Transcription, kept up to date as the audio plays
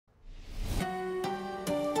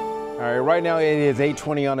All right, right now it is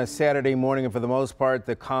 8:20 on a Saturday morning, and for the most part,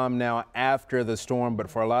 the calm now after the storm. But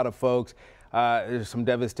for a lot of folks, there's some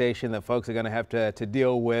devastation that folks are going to have to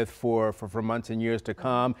deal with for months and years to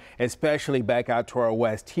come, especially back out to our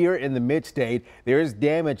west. Here in the mid-state, there is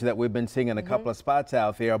damage that we've been seeing in a couple of spots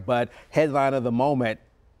out there, but headline of the moment,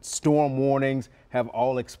 storm warnings have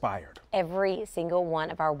all expired. Every single one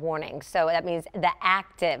of our warnings. So that means the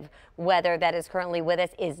active weather that is currently with us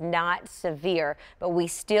is not severe, but we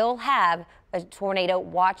still have a tornado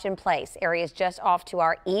watch in place. Areas just off to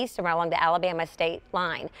our east and along the Alabama state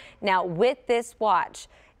line. Now, with this watch,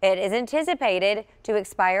 it is anticipated to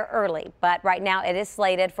expire early, but right now it is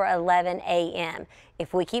slated for 11 a.m.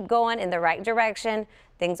 If we keep going in the right direction,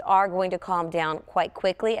 things are going to calm down quite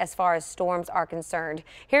quickly as far as storms are concerned.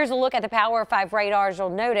 Here's a look at the Power 5 radars. You'll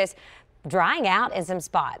notice drying out in some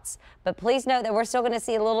spots, but please note that we're still going to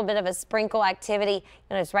see a little bit of a sprinkle activity.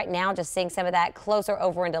 Notice right now just seeing some of that closer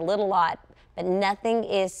over into Little Lot, but nothing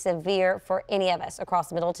is severe for any of us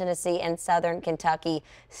across Middle Tennessee and southern Kentucky.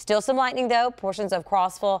 Still some lightning though, portions of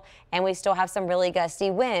Crossville, and we still have some really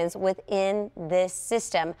gusty winds within this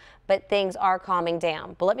system, but things are calming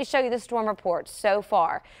down. But let me show you the storm report so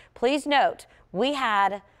far. Please note we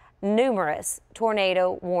had numerous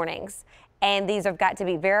tornado warnings, and these have got to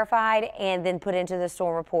be verified and then put into the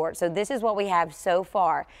storm report. So this is what we have so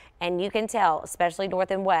far. And you can tell, especially north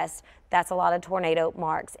and west, that's a lot of tornado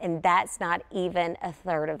marks, and that's not even a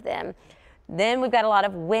third of them. Then we've got a lot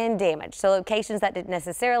of wind damage. So locations that didn't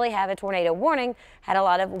necessarily have a tornado warning had a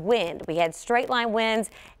lot of wind. We had straight line winds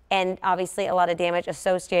and obviously a lot of damage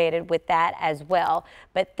associated with that as well.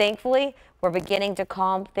 But thankfully, we're beginning to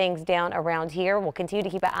calm things down around here. We'll continue to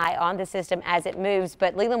keep an eye on the system as it moves.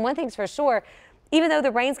 But Leland, one thing's for sure, even though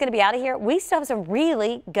the rain's going to be out of here, we still have some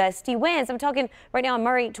really gusty winds. I'm talking right now in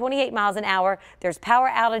Murray, 28 miles an hour. There's power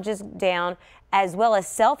outages down, as well as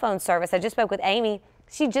cell phone service. I just spoke with Amy.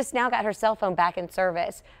 She just now got her cell phone back in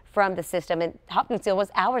service from the system, and Hopkinsville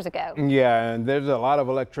was hours ago. Yeah, and there's a lot of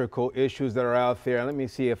electrical issues that are out there. Let me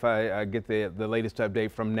see if I get the latest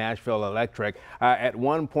update from Nashville Electric. At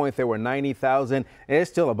one point, there were 90,000. There's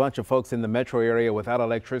still a bunch of folks in the metro area without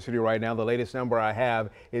electricity right now. The latest number I have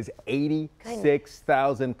is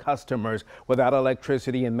 86,000 customers without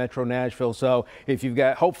electricity in metro Nashville. So if you've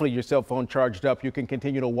got, hopefully your cell phone charged up, you can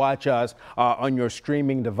continue to watch us on your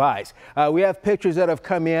streaming device. We have pictures that have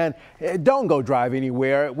come in. Don't go drive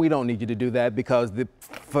anywhere. We don't need you to do that because the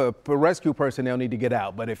rescue personnel need to get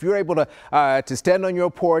out. But if you're able to stand on your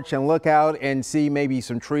porch and look out and see maybe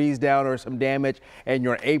some trees down or some damage, and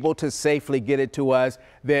you're able to safely get it to us,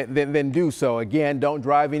 then do so. Again, don't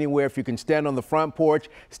drive anywhere. If you can stand on the front porch,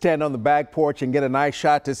 stand on the back porch and get a nice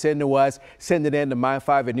shot to send to us, send it in to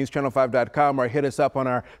my5@newschannel5.com or hit us up on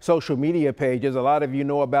our social media pages. A lot of you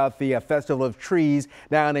know about the Festival of Trees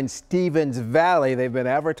down in Stevens Valley. They've been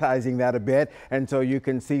advertising that a bit, and so you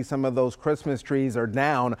can see some of those Christmas trees are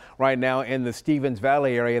down right now in the Stevens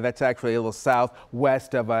Valley area. That's actually a little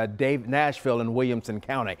southwest of Nashville and Williamson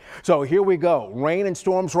County. So here we go. Rain and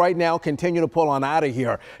storms right now continue to pull on out of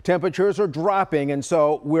here. Temperatures are dropping, and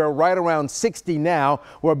so we're right around 60 now.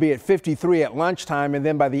 We'll be at 53 at lunchtime, and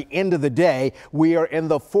then by the end of the day, we are in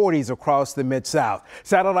the 40s across the Mid-South.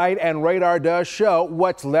 Satellite and radar does show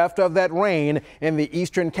what's left of that rain in the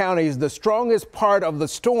eastern counties. The strongest part of the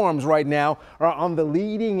storms right now are on the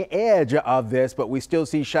leading edge of this, but we still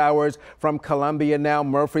see showers from Columbia now,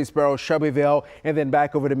 Murfreesboro, Shelbyville, and then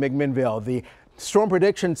back over to McMinnville. The Storm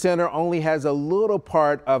Prediction Center only has a little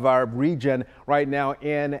part of our region right now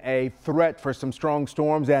in a threat for some strong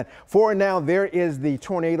storms. And for now, there is the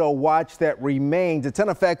tornado watch that remains. It's in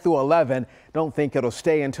effect through 11. Don't think it'll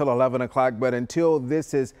stay until 11 o'clock, but until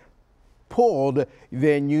this is pulled,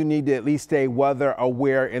 then you need to at least stay weather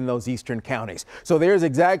aware in those eastern counties. So there's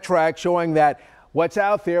exact track showing that what's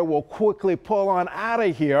out there will quickly pull on out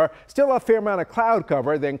of here. Still a fair amount of cloud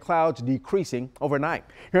cover, then clouds decreasing overnight.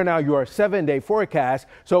 Here now your 7-day forecast.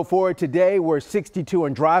 So for today, we're 62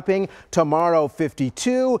 and dropping. Tomorrow,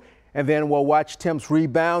 52. And then we'll watch temps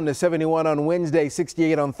rebound to 71 on Wednesday,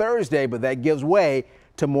 68 on Thursday. But that gives way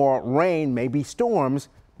to more rain, maybe storms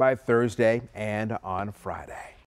by Thursday and on Friday.